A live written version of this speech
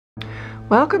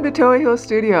Welcome to Toei Hill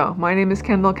Studio. My name is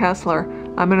Kendall Kessler.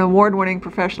 I'm an award-winning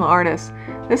professional artist.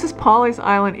 This is Pawleys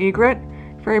Island egret.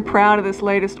 Very proud of this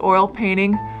latest oil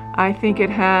painting. I think it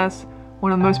has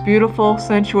one of the most beautiful,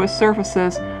 sensuous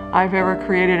surfaces I've ever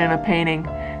created in a painting.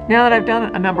 Now that I've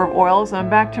done a number of oils, I'm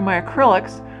back to my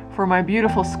acrylics for my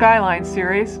beautiful Skyline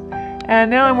series. And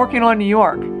now I'm working on New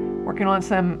York, working on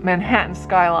some Manhattan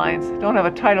skylines. Don't have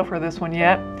a title for this one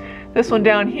yet. This one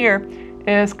down here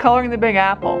is coloring the Big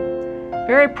Apple.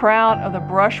 Very proud of the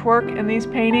brushwork in these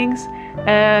paintings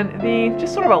and the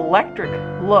just sort of electric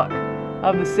look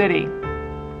of the city.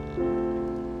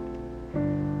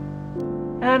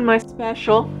 And my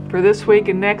special for this week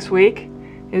and next week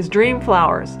is Dream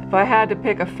Flowers. If I had to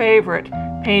pick a favorite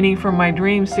painting from my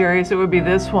Dream series, it would be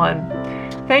this one.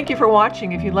 Thank you for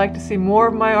watching. If you'd like to see more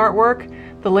of my artwork,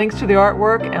 the links to the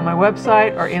artwork and my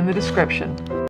website are in the description.